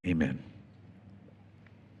Amen.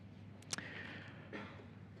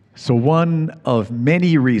 So one of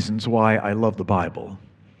many reasons why I love the Bible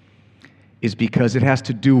is because it has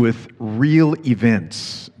to do with real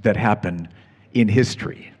events that happen in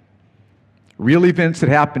history. Real events that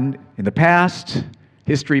happened in the past,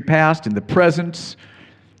 history past, in the present,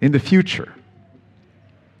 in the future.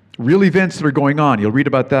 Real events that are going on. You'll read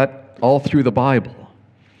about that all through the Bible.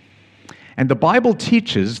 And the Bible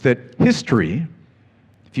teaches that history,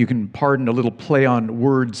 if you can pardon a little play on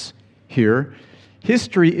words here,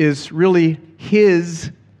 history is really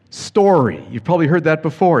His story. You've probably heard that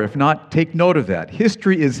before. If not, take note of that.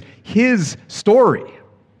 History is His story,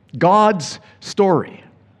 God's story.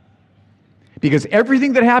 Because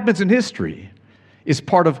everything that happens in history is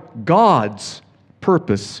part of God's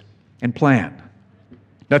purpose and plan.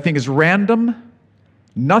 Nothing is random.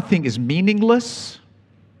 Nothing is meaningless.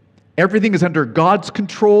 Everything is under God's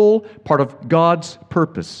control, part of God's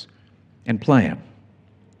purpose and plan.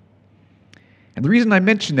 And the reason I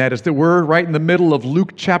mention that is that we're right in the middle of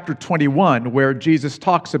Luke chapter 21, where Jesus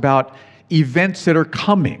talks about events that are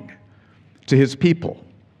coming to His people,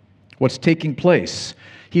 what's taking place.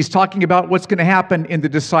 He's talking about what's going to happen in the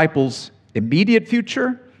disciples' immediate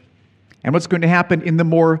future and what's going to happen in the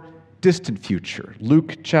more distant future.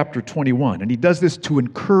 Luke chapter 21. And He does this to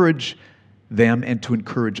encourage them and to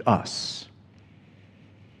encourage us.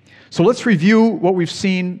 So let's review what we've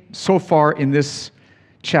seen so far in this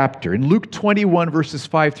chapter. In Luke 21, verses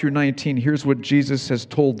 5 through 19, here's what Jesus has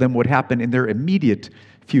told them would happen in their immediate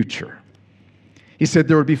future. He said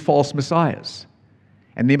there would be false messiahs,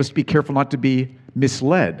 and they must be careful not to be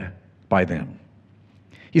misled by them.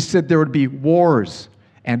 He said there would be wars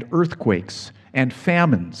and earthquakes and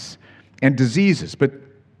famines and diseases, but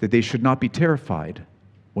that they should not be terrified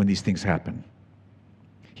when these things happen.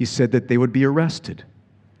 He said that they would be arrested,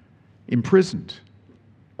 imprisoned,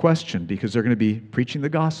 questioned because they're going to be preaching the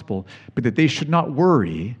gospel, but that they should not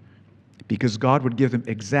worry because God would give them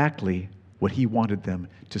exactly what He wanted them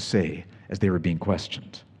to say as they were being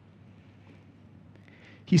questioned.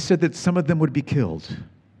 He said that some of them would be killed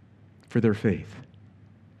for their faith.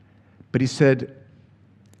 But He said,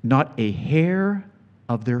 not a hair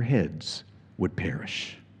of their heads would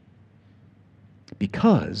perish.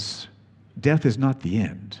 Because death is not the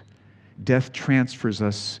end. Death transfers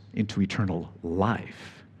us into eternal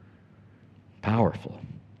life. Powerful.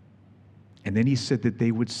 And then He said that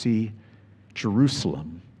they would see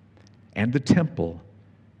Jerusalem and the temple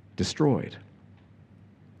destroyed.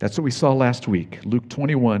 That's what we saw last week, Luke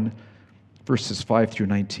 21, verses 5 through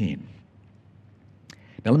 19.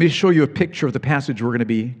 Now let me show you a picture of the passage we're going to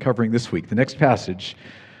be covering this week. The next passage,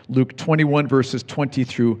 Luke 21, verses 20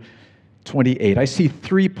 through 28. I see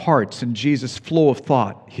three parts in Jesus' flow of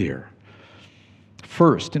thought here.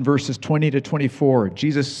 First, in verses 20 to 24,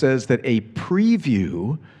 Jesus says that a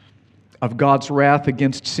preview of God's wrath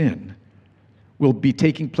against sin will be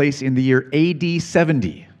taking place in the year AD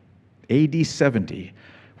 70. AD 70,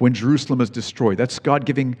 when Jerusalem is destroyed. That's God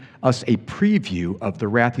giving us a preview of the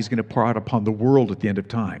wrath He's going to pour out upon the world at the end of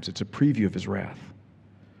times. It's a preview of His wrath.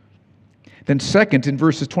 Then second, in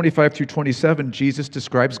verses 25 through 27, Jesus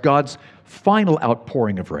describes God's final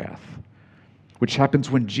outpouring of wrath, which happens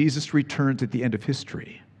when Jesus returns at the end of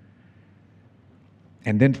history.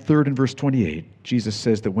 And then third, in verse 28, Jesus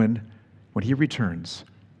says that when He returns,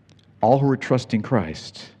 all who are trusting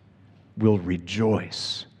Christ will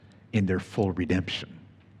rejoice in their full redemption.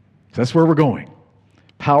 So that's where we're going.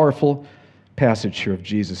 Powerful passage here of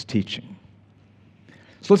Jesus' teaching.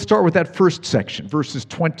 So let's start with that first section, verses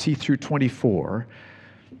 20 through 24.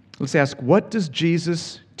 Let's ask, what does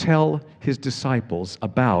Jesus tell His disciples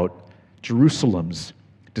about Jerusalem's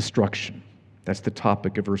destruction? That's the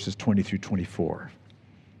topic of verses 20 through 24.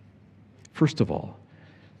 First of all,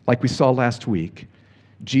 like we saw last week,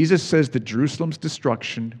 Jesus says that Jerusalem's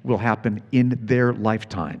destruction will happen in their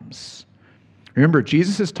lifetimes. Remember,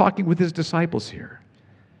 Jesus is talking with His disciples here.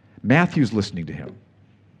 Matthew's listening to Him.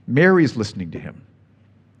 Mary's listening to Him.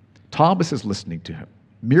 Thomas is listening to Him.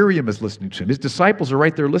 Miriam is listening to Him. His disciples are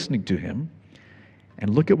right there listening to Him.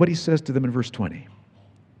 And look at what He says to them in verse 20.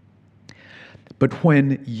 But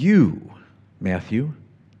when you, Matthew,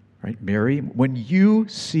 right, Mary, when you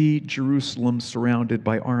see Jerusalem surrounded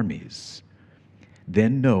by armies,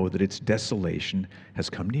 then know that its desolation has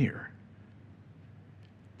come near.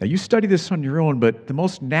 Now, you study this on your own, but the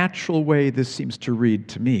most natural way this seems to read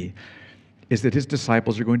to me is that His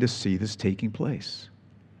disciples are going to see this taking place.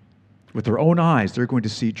 With their own eyes, they're going to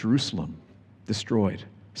see Jerusalem destroyed,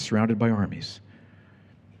 surrounded by armies.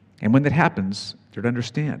 And when that happens, they're to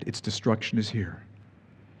understand its destruction is here.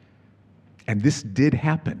 And this did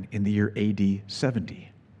happen in the year AD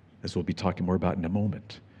 70. as we'll be talking more about in a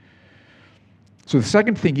moment. So the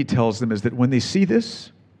second thing he tells them is that when they see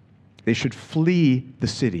this, they should flee the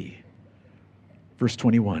city. Verse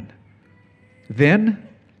 21. Then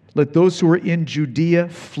let those who are in Judea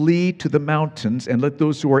flee to the mountains, and let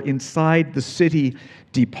those who are inside the city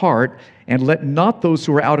depart, and let not those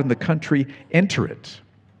who are out in the country enter it.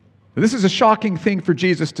 This is a shocking thing for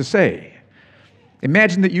Jesus to say.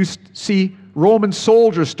 Imagine that you see Roman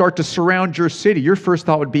soldiers start to surround your city. Your first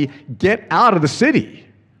thought would be, get out of the city.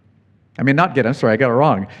 I got it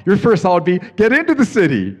wrong. Your first thought would be, get into the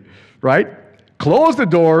city, right? Close the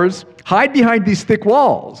doors, hide behind these thick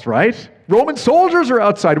walls, right? Roman soldiers are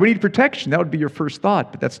outside. We need protection. That would be your first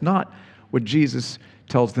thought, but that's not what Jesus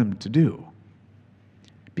tells them to do.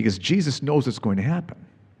 Because Jesus knows what's going to happen.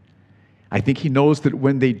 I think he knows that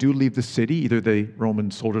when they do leave the city, either the Roman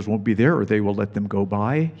soldiers won't be there or they will let them go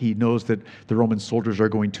by. He knows that the Roman soldiers are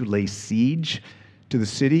going to lay siege to the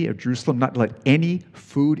city of Jerusalem, not let any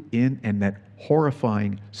food in, and that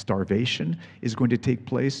horrifying starvation is going to take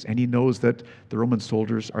place. And he knows that the Roman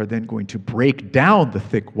soldiers are then going to break down the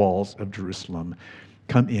thick walls of Jerusalem,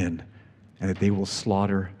 come in, and that they will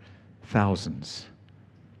slaughter thousands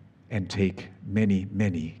and take many,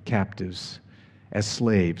 many captives as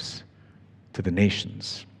slaves to the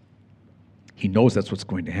nations. He knows that's what's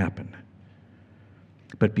going to happen.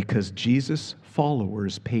 But because Jesus'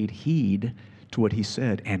 followers paid heed to what he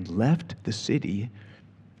said and left the city,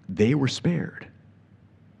 they were spared.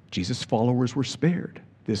 Jesus' followers were spared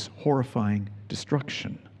this horrifying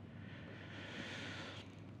destruction.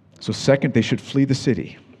 So second, they should flee the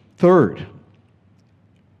city. Third,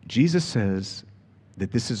 Jesus says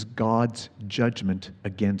that this is God's judgment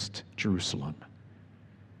against Jerusalem.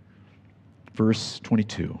 Verse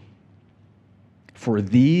 22. For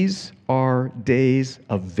these are days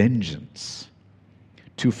of vengeance,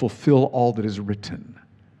 to fulfill all that is written.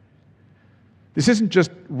 This isn't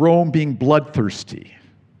just Rome being bloodthirsty.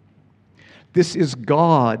 This is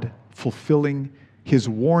God fulfilling his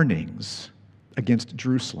warnings against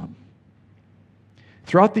Jerusalem.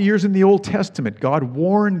 Throughout the years in the Old Testament, God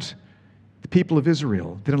warned the people of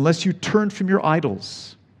Israel that unless you turn from your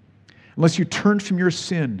idols, unless you turn from your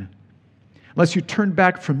sin, unless you turn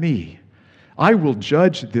back from me, I will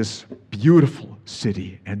judge this beautiful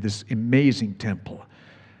city and this amazing temple.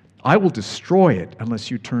 I will destroy it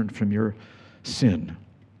unless you turn from your sin.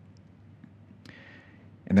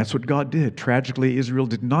 And that's what God did. Tragically, Israel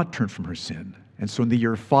did not turn from her sin. And so in the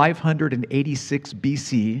year 586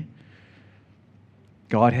 BC,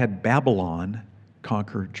 God had Babylon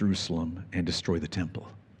conquer Jerusalem and destroy the temple.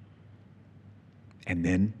 And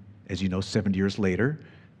then, as you know, 70 years later,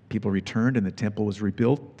 people returned and the temple was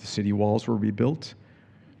rebuilt, the city walls were rebuilt.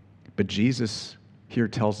 But Jesus here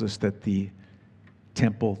tells us that the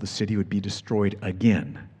temple, the city, would be destroyed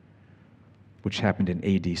again, which happened in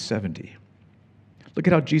AD 70. Look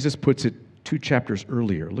at how Jesus puts it 2 chapters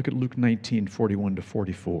earlier. Look at Luke 19, 41 to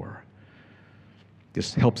 44.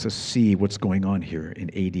 This helps us see what's going on here in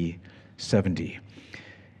AD 70.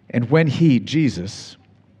 And when he, Jesus,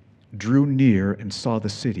 drew near and saw the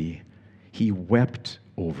city, he wept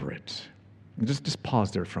over it. And just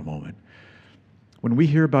pause there for a moment. When we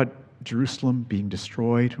hear about Jerusalem being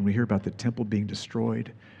destroyed, when we hear about the temple being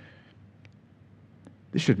destroyed,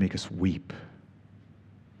 this should make us weep.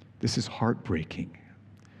 This is heartbreaking.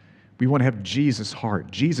 We want to have Jesus' heart.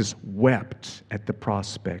 Jesus wept at the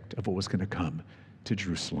prospect of what was going to come to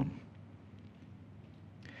Jerusalem.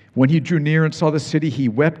 When he drew near and saw the city, he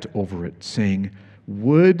wept over it, saying,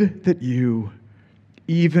 "Would that you,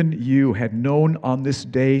 even you, had known on this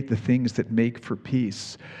day the things that make for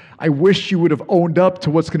peace." I wish you would have owned up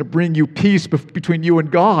to what's going to bring you peace between you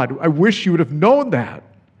and God. I wish you would have known that.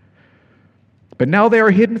 But now they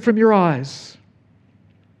are hidden from your eyes.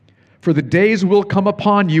 For the days will come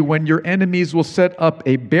upon you when your enemies will set up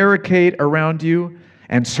a barricade around you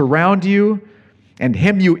and surround you and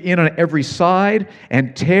hem you in on every side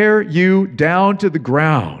and tear you down to the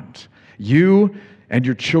ground, you and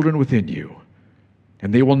your children within you.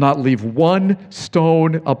 And they will not leave one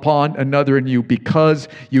stone upon another in you, because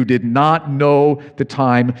you did not know the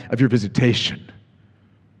time of your visitation.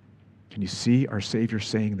 Can you see our Savior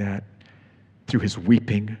saying that through his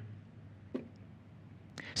weeping?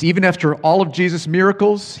 See, even after all of Jesus'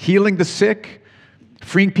 miracles, healing the sick,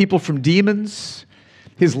 freeing people from demons,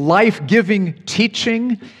 his life-giving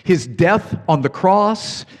teaching, his death on the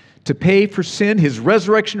cross to pay for sin, his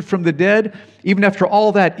resurrection from the dead, even after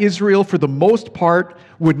all that, Israel, for the most part,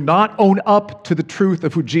 would not own up to the truth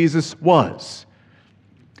of who Jesus was.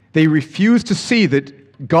 They refused to see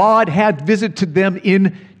that God had visited them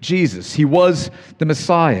in Jesus. He was the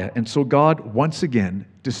Messiah. And so God once again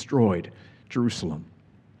destroyed Jerusalem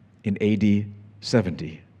in AD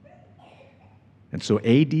 70. And so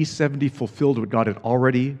AD 70 fulfilled what God had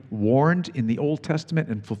already warned in the Old Testament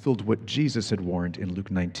and fulfilled what Jesus had warned in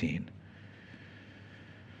Luke 19.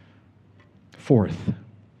 Fourth,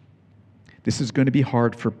 this is going to be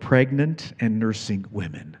hard for pregnant and nursing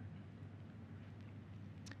women.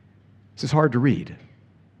 This is hard to read,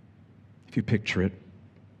 if you picture it.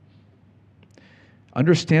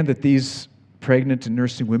 Understand that these pregnant and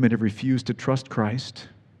nursing women have refused to trust Christ.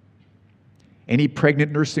 Any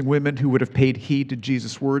pregnant nursing women who would have paid heed to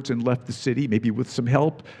Jesus' words and left the city, maybe with some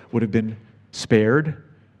help, would have been spared.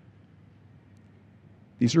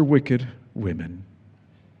 These are wicked women,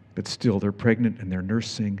 but still they're pregnant and they're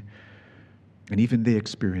nursing, and even they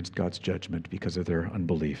experienced God's judgment because of their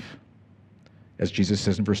unbelief. As Jesus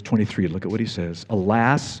says in verse 23, look at what he says.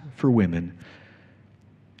 Alas for women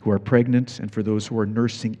who are pregnant and for those who are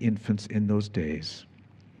nursing infants in those days,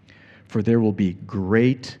 for there will be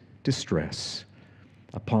great distress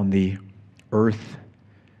upon the earth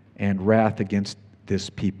and wrath against this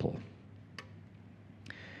people.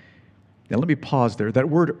 Now let me pause there. That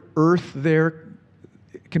word earth there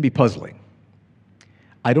can be puzzling.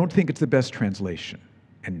 I don't think it's the best translation.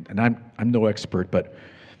 And I'm no expert, but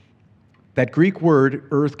that Greek word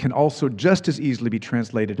earth can also just as easily be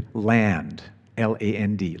translated land,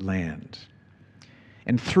 L-A-N-D, land.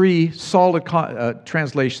 And three solid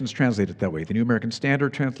translations translate it that way. The New American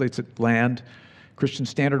Standard translates it land, Christian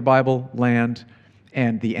Standard Bible, land,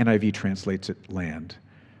 and the NIV translates it land.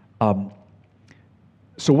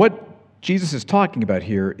 So what Jesus is talking about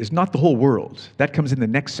here is not the whole world. That comes in the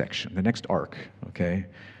next section, the next arc, okay?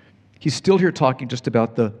 He's still here talking just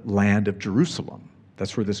about the land of Jerusalem.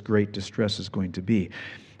 That's where this great distress is going to be.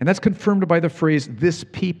 And that's confirmed by the phrase, this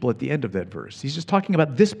people, at the end of that verse. He's just talking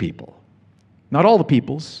about this people. Not all the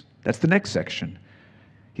peoples. That's the next section.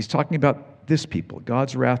 He's talking about this people,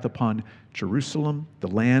 God's wrath upon Jerusalem, the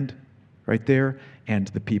land right there, and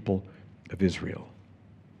the people of Israel.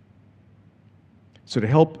 So to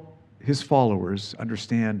help his followers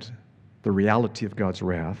understand the reality of God's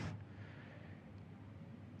wrath,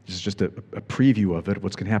 this is just a preview of it,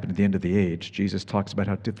 what's going to happen at the end of the age. Jesus talks about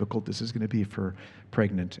how difficult this is going to be for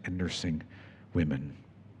pregnant and nursing women.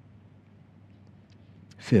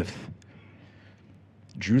 Fifth,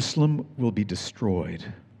 Jerusalem will be destroyed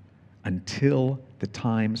until the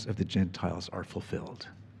times of the Gentiles are fulfilled.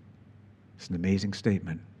 It's an amazing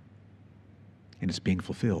statement, and it's being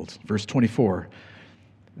fulfilled. Verse 24,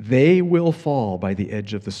 they will fall by the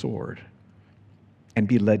edge of the sword and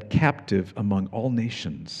be led captive among all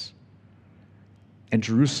nations. And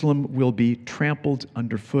Jerusalem will be trampled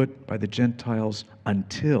underfoot by the Gentiles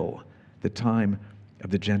until the time of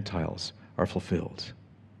the Gentiles are fulfilled.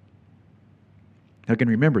 Now again,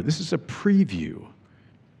 remember, this is a preview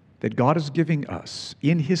that God is giving us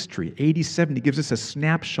in history. AD 70 gives us a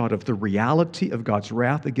snapshot of the reality of God's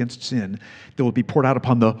wrath against sin that will be poured out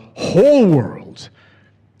upon the whole world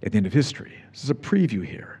at the end of history. This is a preview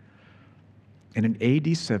here. And in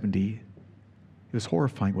AD 70, it was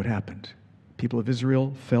horrifying what happened. People of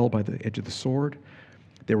Israel fell by the edge of the sword.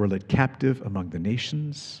 They were led captive among the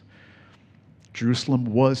nations. Jerusalem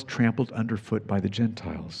was trampled underfoot by the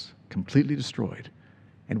Gentiles, completely destroyed,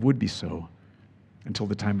 and would be so until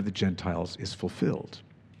the time of the Gentiles is fulfilled.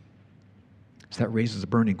 So that raises a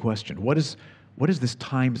burning question. What is this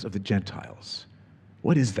times of the Gentiles?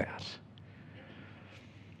 What is that?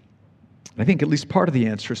 I think at least part of the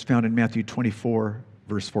answer is found in Matthew 24,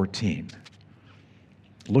 verse 14.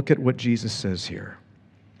 Look at what Jesus says here.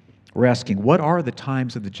 We're asking, what are the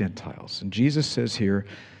times of the Gentiles? And Jesus says here,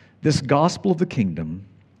 this gospel of the kingdom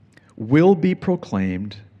will be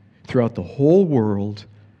proclaimed throughout the whole world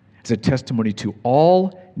as a testimony to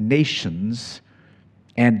all nations,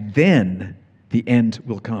 and then the end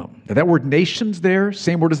will come. Now that word nations there,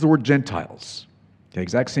 same word as the word Gentiles. Okay,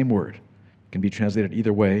 exact same word. Can be translated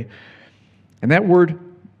either way. And that word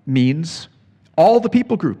means all the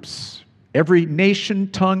people groups, every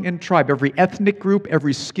nation, tongue, and tribe, every ethnic group,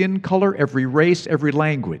 every skin color, every race, every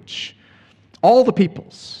language. All the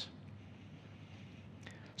peoples.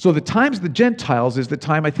 So the times of the Gentiles is the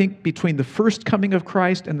time, I think, between the first coming of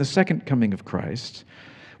Christ and the second coming of Christ,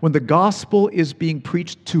 when the gospel is being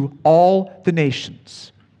preached to all the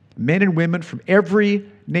nations, men and women from every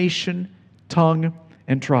nation, tongue,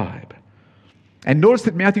 and tribe. And notice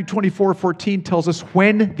that Matthew 24:14 tells us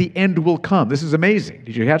when the end will come. This is amazing.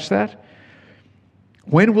 Did you catch that?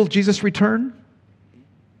 When will Jesus return?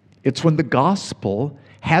 It's when the gospel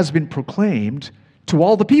has been proclaimed to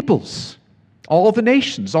all the peoples, all the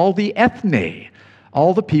nations, all the ethne,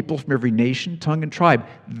 all the people from every nation, tongue, and tribe.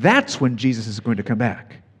 That's when Jesus is going to come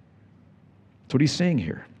back. That's what he's saying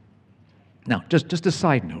here. Now, just a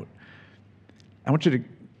side note. I want you to,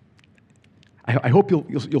 I hope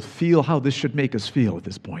you'll feel how this should make us feel at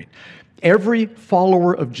this point. Every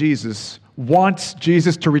follower of Jesus wants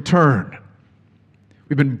Jesus to return.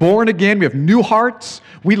 We've been born again. We have new hearts.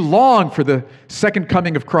 We long for the second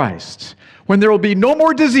coming of Christ, when there will be no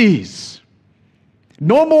more disease,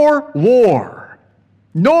 no more war,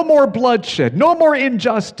 no more bloodshed, no more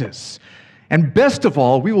injustice. And best of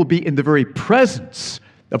all, we will be in the very presence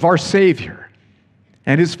of our Savior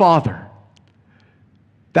and His Father.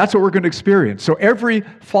 That's what we're going to experience. So every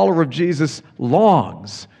follower of Jesus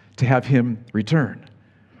longs to have Him return.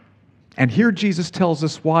 And here Jesus tells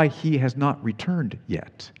us why He has not returned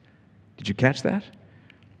yet. Did you catch that?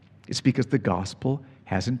 It's because the gospel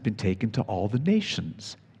hasn't been taken to all the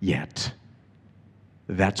nations yet.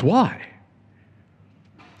 That's why.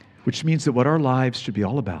 Which means that what our lives should be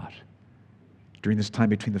all about during this time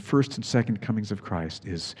between the first and second comings of Christ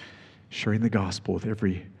is sharing the gospel with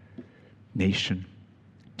every nation,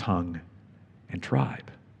 tongue, and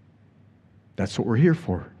tribe. That's what we're here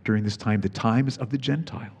for during this time, the times of the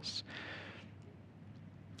Gentiles.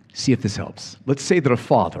 See if this helps. Let's say that a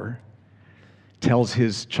father tells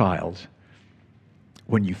his child,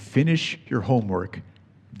 when you finish your homework,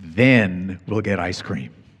 then we'll get ice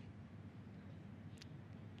cream.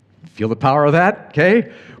 Feel the power of that?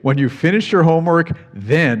 Okay? When you finish your homework,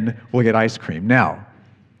 then we'll get ice cream. Now,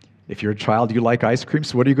 if you're a child, you like ice cream,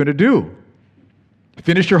 so what are you going to do?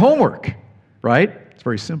 Finish your homework, right? It's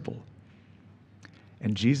very simple.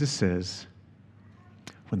 And Jesus says,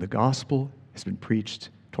 when the gospel has been preached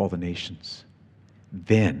to all the nations,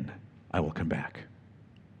 then I will come back.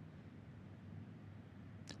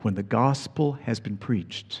 When the gospel has been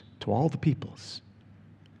preached to all the peoples,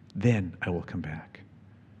 then I will come back.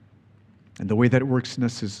 And the way that it works in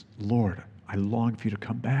us is, Lord, I long for you to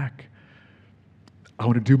come back. I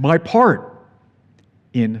want to do my part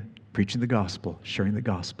in preaching the gospel, sharing the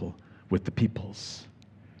gospel with the peoples.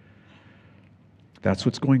 That's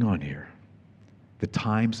what's going on here. The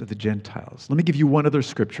times of the Gentiles. Let me give you one other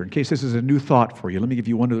scripture. In case this is a new thought for you, let me give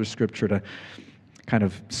you one other scripture to kind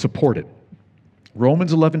of support it.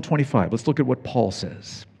 Romans 11:25. Let's look at what Paul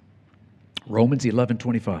says. Romans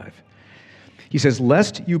 11:25. He says,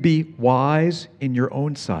 lest you be wise in your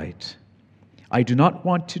own sight, I do not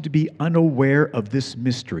want you to be unaware of this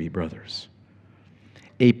mystery, brothers.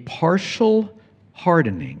 A partial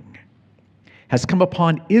hardening has come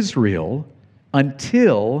upon Israel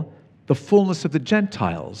until the fullness of the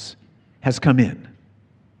Gentiles has come in.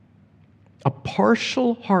 A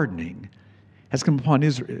partial hardening has come upon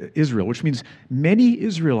Israel, which means many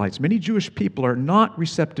Israelites, many Jewish people are not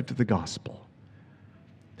receptive to the gospel.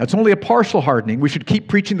 That's only a partial hardening. We should keep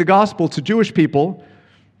preaching the gospel to Jewish people,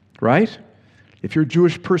 right? If you're a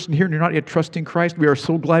Jewish person here and you're not yet trusting Christ, we are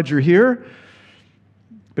so glad you're here.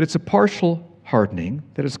 But it's a partial hardening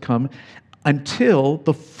that has come until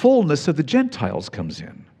the fullness of the Gentiles comes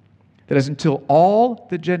in. That is, until all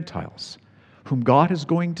the Gentiles whom God is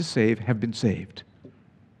going to save have been saved.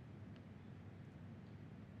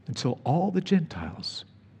 Until all the Gentiles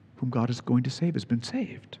whom God is going to save has been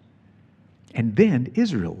saved. And then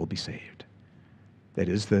Israel will be saved. That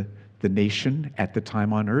is, the nation at the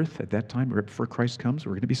time on earth, at that time, right before Christ comes,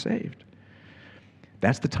 we're going to be saved.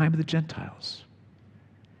 That's the time of the Gentiles.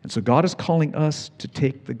 And so God is calling us to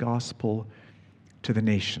take the gospel to the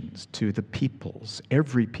nations, to the peoples,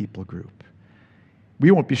 every people group.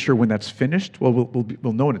 We won't be sure when that's finished. Well,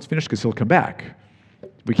 we'll know when it's finished because He'll come back.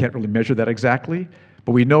 We can't really measure that exactly,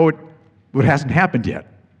 but we know it hasn't happened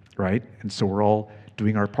yet, right? And so we're all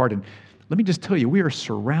doing our part. And let me just tell you, we are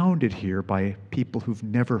surrounded here by people who've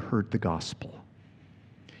never heard the gospel.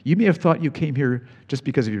 You may have thought you came here just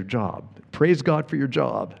because of your job. Praise God for your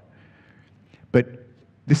job. But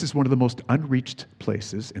this is one of the most unreached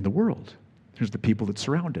places in the world. There's the people that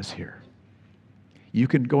surround us here. You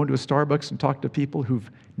can go into a Starbucks and talk to people who've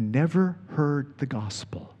never heard the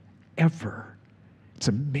gospel, ever. It's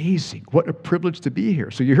amazing. What a privilege to be here.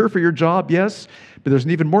 So you're here for your job, yes, but there's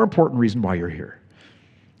an even more important reason why you're here.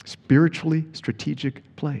 Spiritually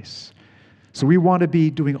strategic place. So we want to be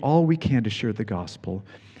doing all we can to share the gospel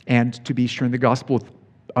and to be sharing the gospel with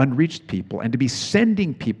unreached people and to be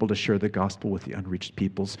sending people to share the gospel with the unreached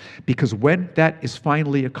peoples, because when that is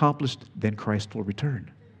finally accomplished, then Christ will return.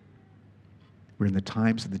 We're in the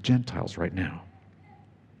times of the Gentiles right now.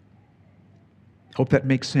 Hope that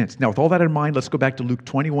makes sense. Now, with all that in mind, let's go back to Luke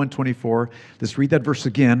 21:24. Let's read that verse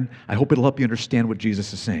again. I hope it'll help you understand what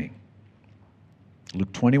Jesus is saying.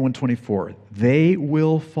 Luke 21:24. They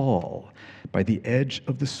will fall by the edge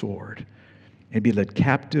of the sword and be led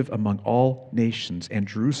captive among all nations, and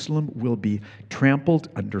Jerusalem will be trampled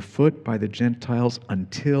underfoot by the Gentiles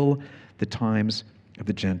until the times of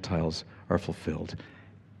the Gentiles are fulfilled.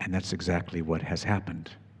 And that's exactly what has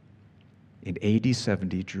happened. In AD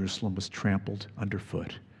 70, Jerusalem was trampled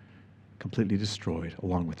underfoot, completely destroyed,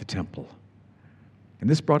 along with the temple. And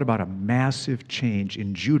this brought about a massive change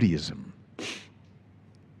in Judaism.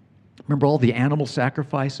 Remember all the animal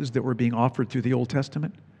sacrifices that were being offered through the Old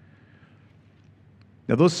Testament?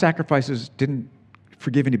 Now, those sacrifices didn't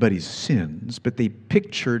forgive anybody's sins, but they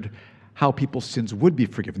pictured how people's sins would be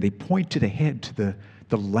forgiven. They pointed ahead to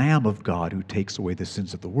the Lamb of God who takes away the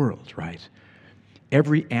sins of the world, right?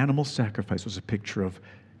 Every animal sacrifice was a picture of,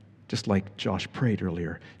 just like Josh prayed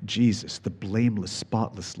earlier, Jesus, the blameless,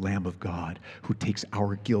 spotless Lamb of God who takes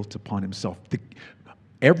our guilt upon himself.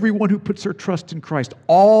 Everyone who puts their trust in Christ,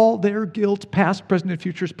 all their guilt, past, present, and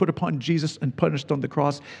future, is put upon Jesus and punished on the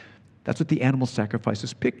cross. That's what the animal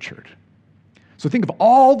sacrifices pictured. So think of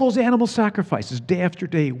all those animal sacrifices, day after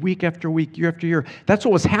day, week after week, year after year. That's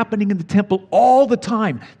what was happening in the temple all the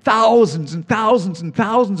time. Thousands and thousands and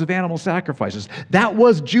thousands of animal sacrifices. That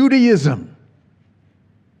was Judaism.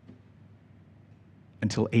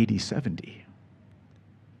 Until AD 70.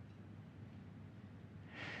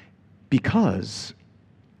 Because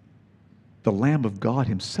the Lamb of God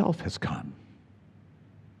himself has come.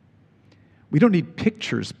 We don't need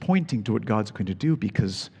pictures pointing to what God's going to do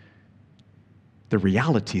because the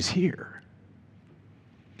reality's here.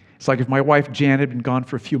 It's like if my wife Janet had been gone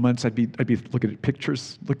for a few months, I'd be looking at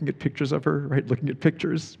pictures of her, right? Looking at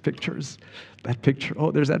pictures, that picture,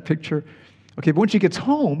 oh, there's that picture. Okay, but when she gets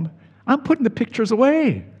home, I'm putting the pictures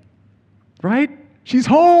away, right? She's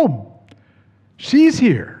home. She's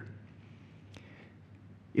here.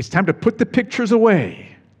 It's time to put the pictures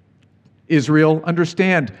away. Israel,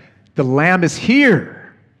 understand, the Lamb is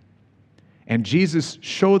here. And Jesus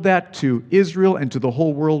showed that to Israel and to the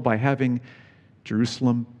whole world by having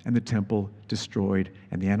Jerusalem and the temple destroyed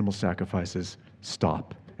and the animal sacrifices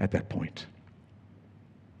stop at that point.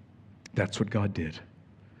 That's what God did.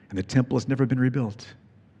 And the temple has never been rebuilt.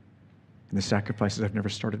 And the sacrifices have never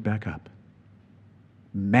started back up.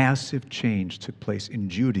 Massive change took place in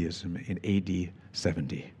Judaism in AD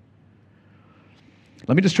 70.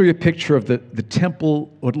 Let me just show you a picture of the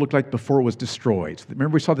temple, what it looked like before it was destroyed.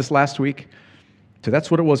 Remember we saw this last week? So that's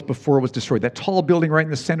what it was before it was destroyed. That tall building right in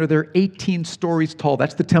the center there, 18 stories tall,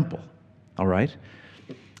 that's the temple, all right?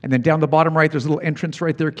 And then down the bottom right, there's a little entrance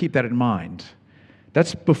right there. Keep that in mind.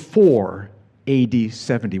 That's before AD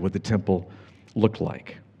 70, what the temple looked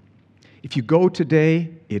like. If you go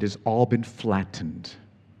today, it has all been flattened.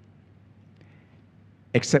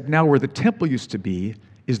 Except now where the temple used to be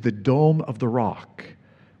is the Dome of the Rock,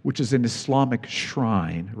 which is an Islamic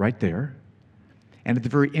shrine right there. And at the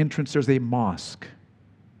very entrance, there's a mosque.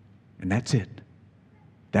 And that's it.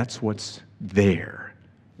 That's what's there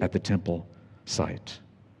at the temple site.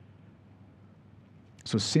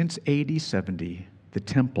 So since AD 70, the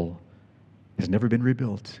temple has never been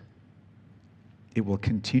rebuilt. It will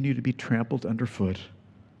continue to be trampled underfoot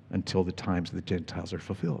until the times of the Gentiles are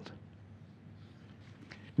fulfilled.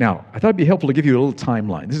 Now, I thought it'd be helpful to give you a little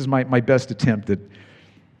timeline. This is my best attempt at, I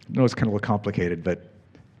know it's kind of a little complicated, but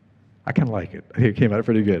I kind of like it. I think it came out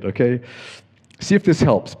pretty good, okay? See if this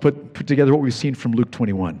helps. Put together what we've seen from Luke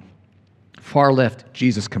 21. Far left,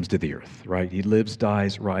 Jesus comes to the earth, right? He lives,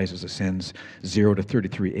 dies, rises, ascends, 0 to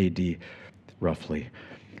 33 AD, roughly.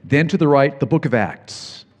 Then to the right, the book of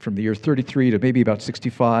Acts, from the year 33 to maybe about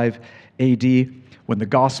 65 AD, when the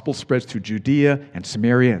gospel spreads through Judea and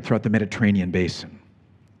Samaria and throughout the Mediterranean basin.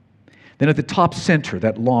 Then at the top center,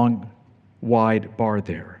 that long, wide bar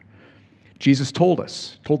there, Jesus told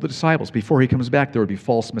the disciples, before he comes back, there would be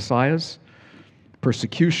false messiahs,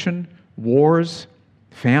 persecution, wars,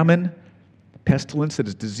 famine, pestilence, that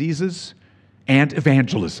is diseases, and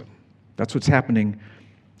evangelism. That's what's happening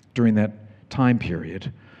during that time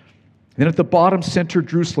period. Then at the bottom center,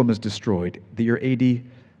 Jerusalem is destroyed, the year AD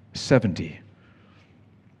 70.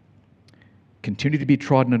 Continue to be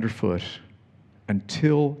trodden underfoot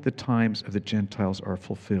until the times of the Gentiles are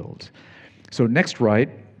fulfilled. So next right,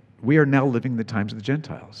 we are now living the times of the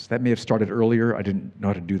Gentiles. That may have started earlier. I didn't know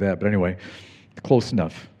how to do that, but anyway, close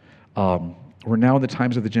enough. We're now in the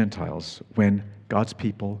times of the Gentiles when God's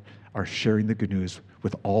people are sharing the good news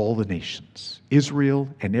with all the nations, Israel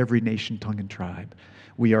and every nation, tongue, and tribe.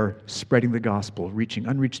 We are spreading the gospel, reaching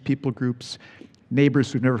unreached people groups,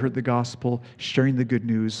 neighbors who've never heard the gospel, sharing the good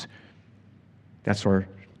news. That's our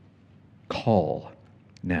call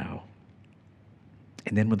now.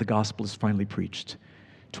 And then when the gospel is finally preached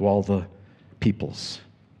to all the peoples,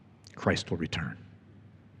 Christ will return.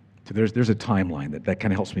 So there's a timeline that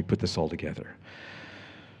kind of helps me put this all together.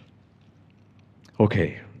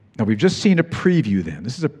 Okay, now we've just seen a preview then.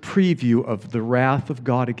 This is a preview of the wrath of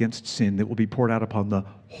God against sin that will be poured out upon the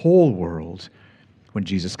whole world when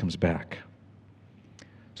Jesus comes back.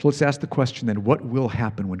 So let's ask the question then, what will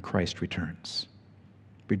happen when Christ returns?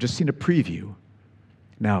 We've just seen a preview.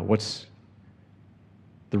 Now, what's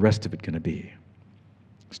the rest of it going to be?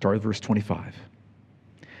 Start with verse 25.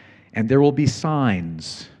 And there will be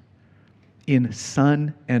signs in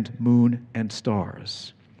sun and moon and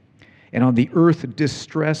stars, and on the earth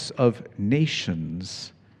distress of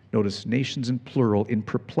nations. Notice nations in plural, in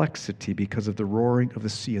perplexity because of the roaring of the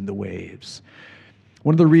sea and the waves.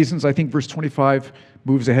 One of the reasons I think verse 25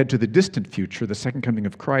 moves ahead to the distant future, the second coming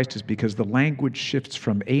of Christ, is because the language shifts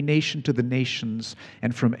from a nation to the nations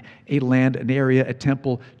and from a land, an area, a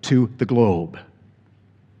temple to the globe.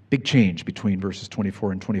 Big change between verses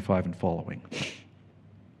 24 and 25 and following.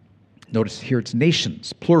 Notice here it's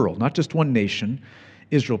nations, plural, not just one nation,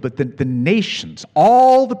 Israel, but the nations,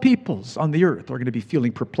 all the peoples on the earth are going to be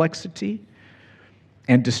feeling perplexity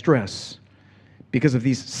and distress because of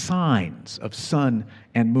these signs of sun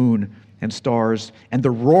and moon and stars and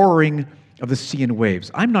the roaring of the sea and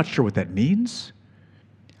waves. I'm not sure what that means,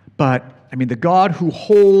 but I mean, the God who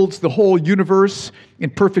holds the whole universe in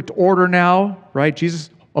perfect order now, right? Jesus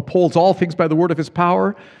upholds all things by the word of his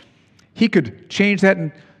power. He could change that,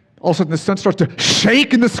 and all of a sudden the sun starts to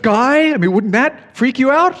shake in the sky. I mean, wouldn't that freak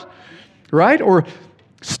you out? Right? Or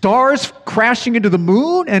stars crashing into the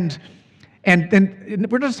moon, and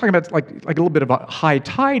we're not just talking about like a little bit of a high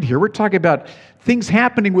tide here. We're talking about things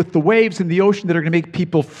happening with the waves in the ocean that are going to make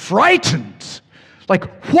people frightened. Like,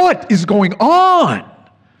 what is going on?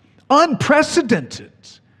 Unprecedented.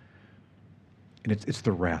 And it's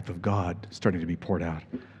the wrath of God starting to be poured out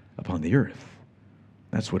upon the earth.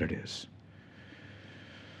 That's what it is.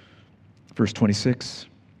 Verse 26,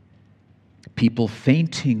 people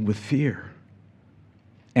fainting with fear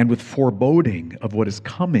and with foreboding of what is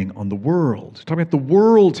coming on the world. We're talking about the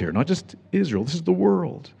world here, not just Israel. This is the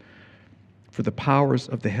world. For the powers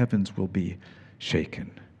of the heavens will be shaken.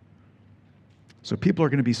 So people are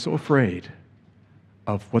going to be so afraid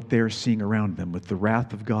of what they're seeing around them with the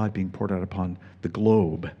wrath of God being poured out upon the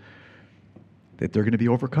globe that they're going to be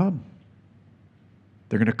overcome.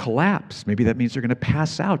 They're going to collapse. Maybe that means they're going to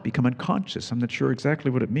pass out, become unconscious. I'm not sure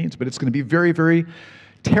exactly what it means, but it's going to be very, very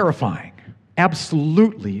terrifying.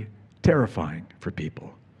 Absolutely terrifying for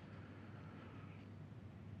people.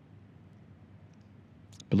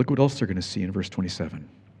 But look what else they're going to see in verse 27.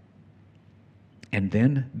 And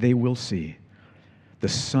then they will see the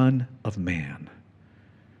Son of Man.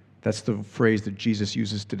 That's the phrase that Jesus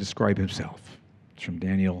uses to describe himself. It's from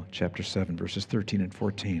Daniel chapter 7, verses 13 and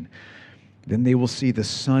 14. Then they will see the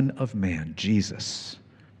Son of Man, Jesus,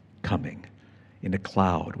 coming in a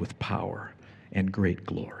cloud with power and great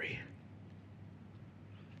glory.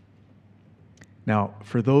 Now,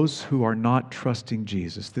 for those who are not trusting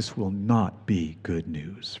Jesus, this will not be good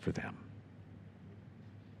news for them.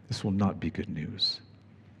 This will not be good news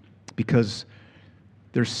because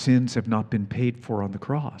their sins have not been paid for on the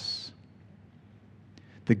cross.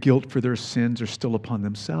 The guilt for their sins are still upon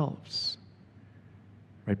themselves.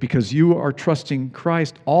 Right? Because you are trusting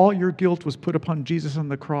Christ, all your guilt was put upon Jesus on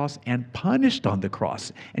the cross and punished on the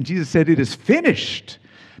cross. And Jesus said, it is finished.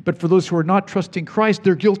 But for those who are not trusting Christ,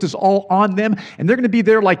 their guilt is all on them, and they're going to be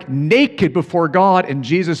there like naked before God and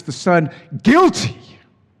Jesus the Son, guilty.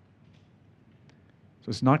 So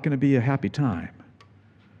it's not going to be a happy time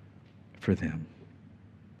for them.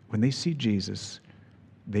 When they see Jesus,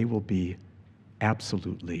 they will be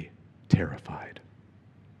absolutely terrified.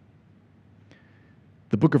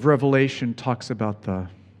 The book of Revelation talks about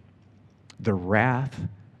the wrath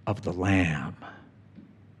of the Lamb.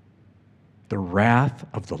 The wrath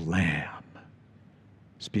of the Lamb.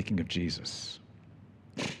 Speaking of Jesus.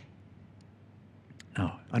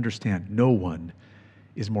 Now, understand, no one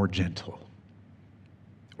is more gentle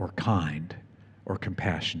or kind or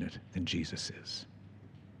compassionate than Jesus is.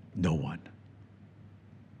 No one.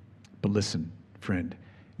 But listen, friend,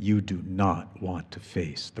 you do not want to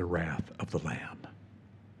face the wrath of the Lamb.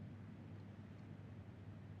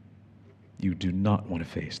 You do not want to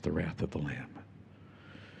face the wrath of the Lamb.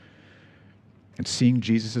 And seeing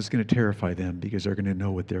Jesus is going to terrify them because they're going to know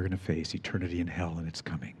what they're going to face, eternity in hell, and it's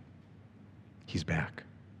coming. He's back.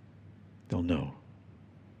 They'll know.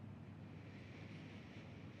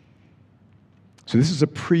 So this is a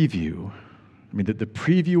preview. I mean, the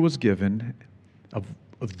preview was given of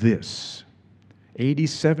this. AD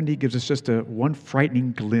 70 gives us just one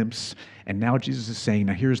frightening glimpse, and now Jesus is saying,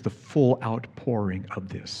 now here's the full outpouring of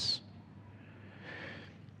this.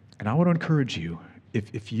 And I want to encourage you,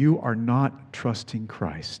 if you are not trusting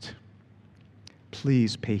Christ,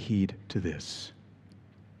 please pay heed to this.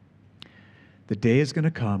 The day is going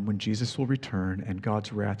to come when Jesus will return and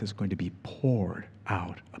God's wrath is going to be poured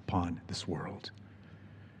out upon this world.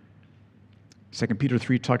 2 Peter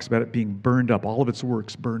 3 talks about it being burned up, all of its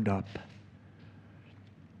works burned up.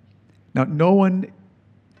 Now, no one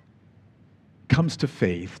comes to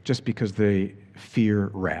faith just because they fear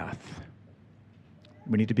wrath.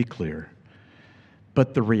 We need to be clear.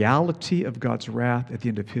 But the reality of God's wrath at the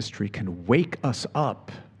end of history can wake us up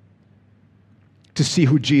to see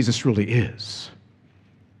who Jesus really is.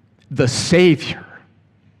 The Savior,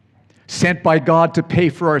 sent by God to pay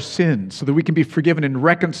for our sins so that we can be forgiven and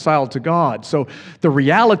reconciled to God. So the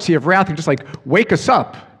reality of wrath can just like wake us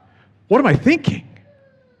up. What am I thinking?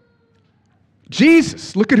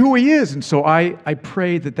 Jesus, look at who he is. And so I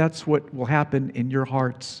pray that that's what will happen in your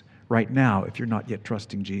hearts right now if you're not yet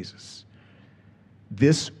trusting Jesus.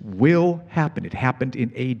 This will happen. It happened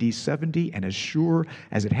in AD 70, and as sure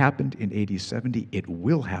as it happened in AD 70, it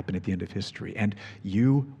will happen at the end of history. And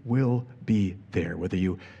you will be there. Whether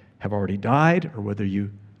you have already died or whether you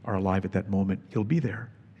are alive at that moment, you'll be there.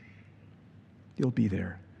 You'll be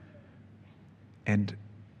there. And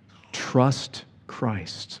trust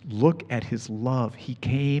Christ. Look at his love. He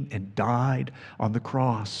came and died on the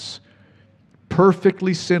cross.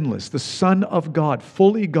 Perfectly sinless, the Son of God,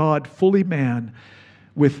 fully man,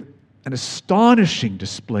 with an astonishing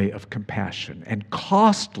display of compassion and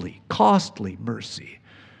costly mercy.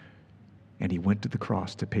 And he went to the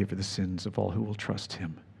cross to pay for the sins of all who will trust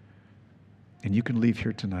him. And you can leave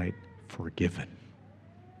here tonight forgiven,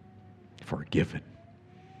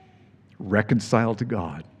 reconciled to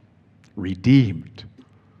God, redeemed.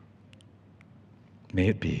 May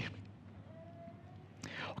it be.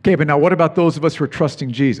 Okay, but now what about those of us who are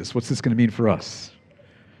trusting Jesus? What's this going to mean for us?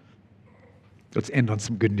 Let's end on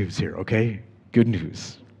some good news here, okay? Good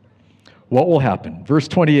news. What will happen? Verse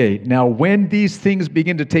 28, now when these things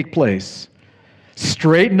begin to take place,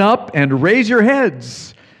 straighten up and raise your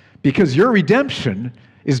heads, because your redemption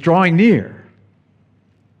is drawing near.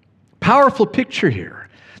 Powerful picture here.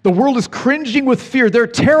 The world is cringing with fear. They're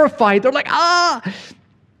terrified. They're like, ah!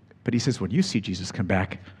 But he says, when you see Jesus come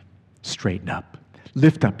back, straighten up.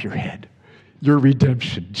 Lift up your head. Your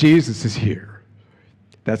redemption. Jesus is here.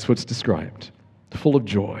 That's what's described. Full of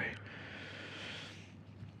joy.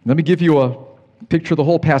 Let me give you a picture of the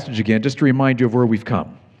whole passage again, just to remind you of where we've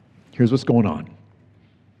come. Here's what's going on.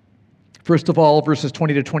 First of all, verses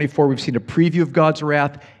 20 to 24, we've seen a preview of God's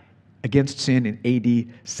wrath against sin in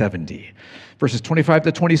AD 70. Verses 25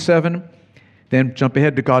 to 27, then jump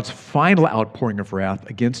ahead to God's final outpouring of wrath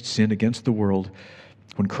against sin, against the world,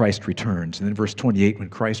 when Christ returns. And then verse 28, when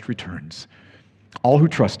Christ returns, all who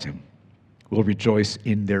trust him will rejoice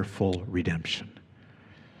in their full redemption.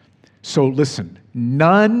 So listen,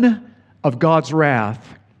 none of God's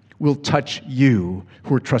wrath will touch you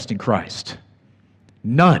who are trusting Christ.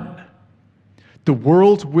 None. The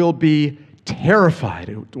world will be terrified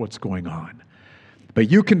at what's going on. But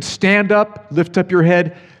you can stand up, lift up your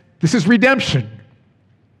head. This is redemption.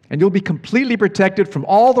 And you'll be completely protected from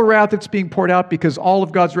all the wrath that's being poured out, because all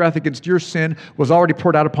of God's wrath against your sin was already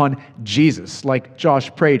poured out upon Jesus. Like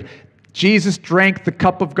Josh prayed, Jesus drank the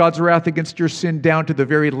cup of God's wrath against your sin down to the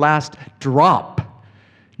very last drop.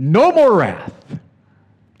 No more wrath.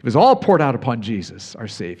 It was all poured out upon Jesus, our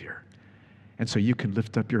Savior. And so you can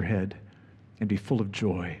lift up your head and be full of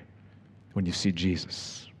joy when you see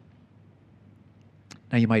Jesus.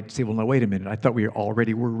 Now you might say, well, now wait a minute. I thought we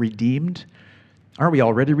already were redeemed. Aren't we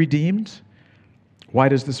already redeemed? Why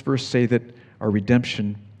does this verse say that our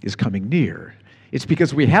redemption is coming near? It's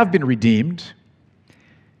because we have been redeemed.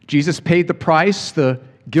 Jesus paid the price, the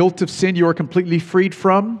guilt of sin you are completely freed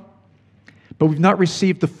from, but we've not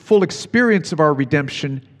received the full experience of our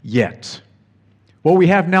redemption yet. What we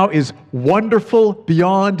have now is wonderful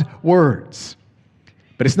beyond words.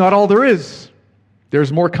 But it's not all there is.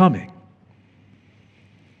 There's more coming.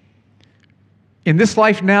 In this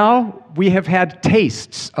life now, we have had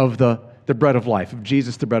tastes of the bread of life, of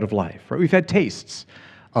Jesus, the bread of life. Right? We've had tastes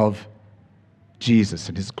of Jesus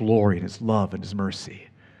and his glory and his love and his mercy.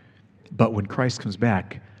 But when Christ comes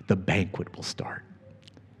back, the banquet will start.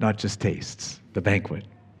 Not just tastes, the banquet.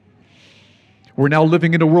 We're now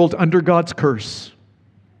living in a world under God's curse.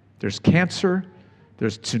 There's cancer,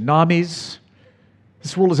 there's tsunamis.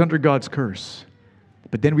 This world is under God's curse.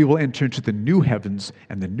 But then we will enter into the new heavens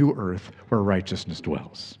and the new earth where righteousness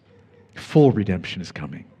dwells. Full redemption is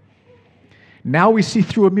coming. Now we see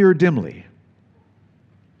through a mirror dimly.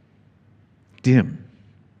 Dim.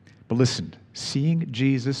 But listen, seeing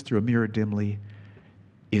Jesus through a mirror dimly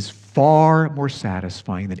is far more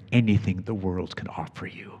satisfying than anything the world can offer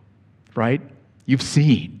you, right? You've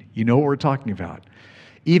seen, you know what we're talking about.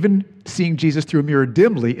 Even seeing Jesus through a mirror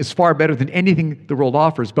dimly is far better than anything the world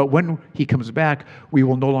offers. But when he comes back, we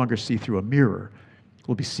will no longer see through a mirror.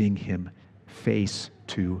 We'll be seeing him face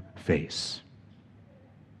to face.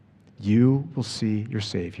 You will see your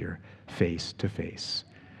Savior face to face.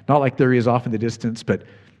 Not like there he is off in the distance, but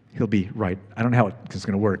he'll be right. I don't know how it's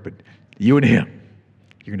going to work, but you and him,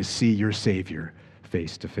 you're going to see your Savior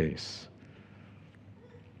face to face.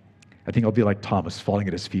 I think I'll be like Thomas, falling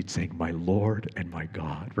at his feet saying, "My Lord and my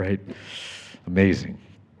God," right? Amazing.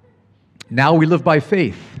 Now we live by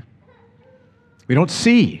faith. We don't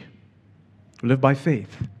see. We live by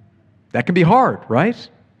faith. That can be hard, right?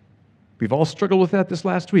 We've all struggled with that this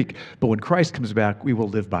last week. But when Christ comes back, we will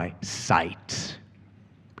live by sight.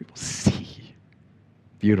 We will see.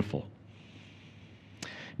 Beautiful.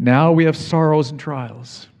 Now we have sorrows and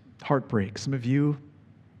trials, heartbreak. Some of you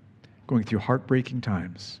going through heartbreaking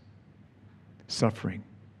times. Suffering,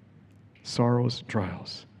 sorrows,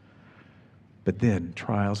 trials. But then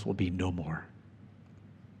trials will be no more.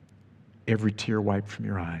 Every tear wiped from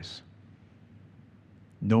your eyes.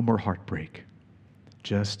 No more heartbreak.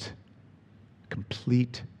 Just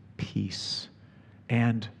complete peace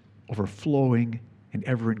and overflowing and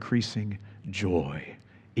ever-increasing joy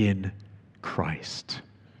in Christ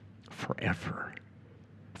forever.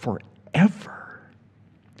 Forever.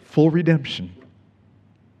 Full redemption.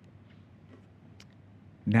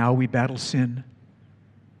 Now we battle sin,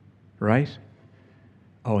 right?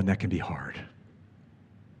 Oh, and that can be hard.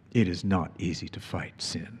 It is not easy to fight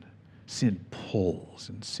sin. Sin pulls,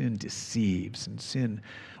 and sin deceives, and sin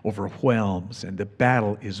overwhelms, and the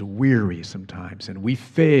battle is weary sometimes, and we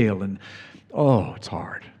fail, and oh, it's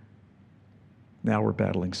hard. Now we're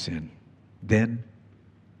battling sin. Then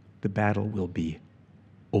the battle will be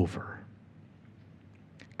over.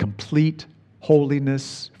 Complete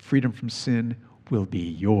holiness, freedom from sin will be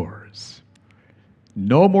yours.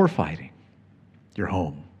 No more fighting. You're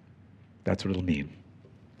home. That's what it'll mean.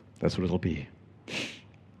 That's what it'll be.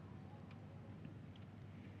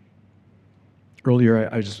 Earlier,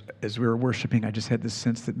 as we were worshiping, I just had this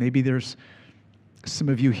sense that maybe there's some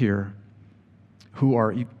of you here who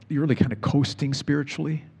are you're really kind of coasting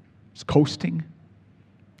spiritually. It's coasting.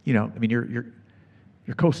 You know, I mean, you're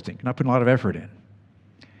coasting. You're not putting a lot of effort in.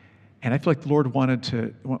 And I feel like the Lord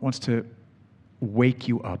wants to wake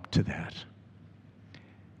you up to that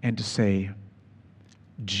and to say,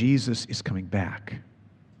 Jesus is coming back.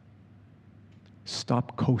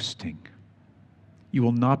 Stop coasting. You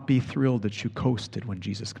will not be thrilled that you coasted when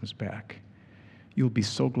Jesus comes back. You'll be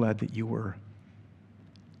so glad that you were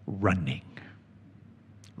running.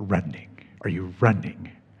 Running. Are you running?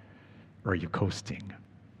 Or are you coasting?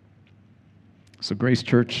 So, Grace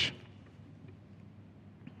Church,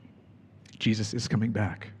 Jesus is coming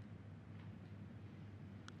back.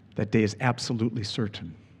 That day is absolutely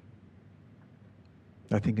certain.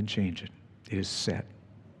 Nothing can change it. It is set.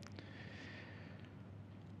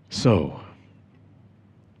 So,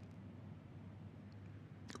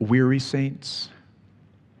 weary saints,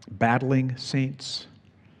 battling saints,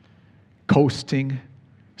 coasting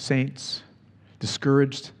saints,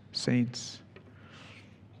 discouraged saints,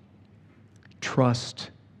 trust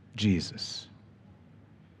Jesus.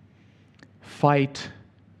 Fight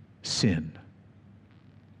sin.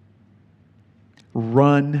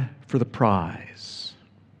 Run for the prize.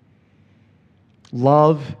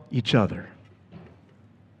 Love each other.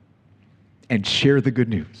 And share the good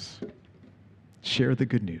news. Share the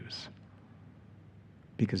good news.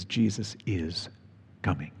 Because Jesus is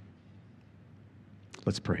coming.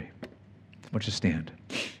 Let's pray. Why don't you stand?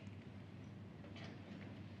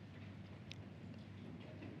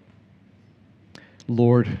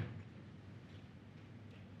 Lord,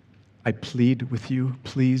 I plead with you,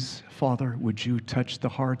 please, Father, would you touch the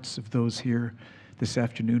hearts of those here this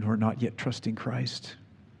afternoon who are not yet trusting Christ?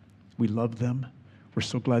 We love them. We're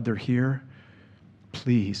so glad they're here.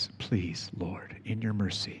 Please, please, Lord, in your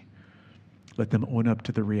mercy, let them own up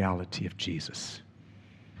to the reality of Jesus,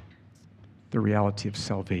 the reality of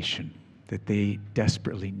salvation, that they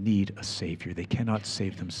desperately need a Savior. They cannot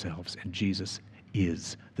save themselves, and Jesus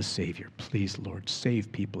is the Savior. Please, Lord,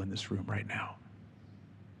 save people in this room right now.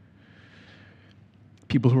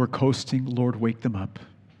 People who are coasting, Lord, wake them up.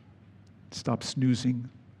 Stop snoozing.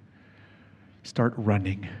 Start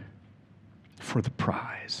running for the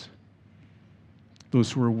prize.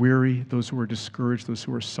 Those who are weary, those who are discouraged, those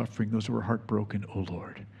who are suffering, those who are heartbroken, oh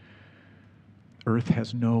Lord, Earth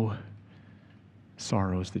has no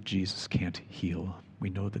sorrows that Jesus can't heal. We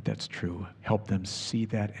know that that's true. Help them see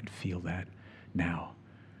that and feel that now.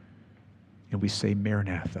 And we say,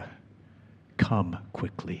 Maranatha, come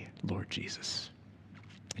quickly, Lord Jesus.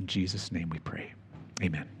 In Jesus' name we pray.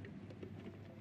 Amen.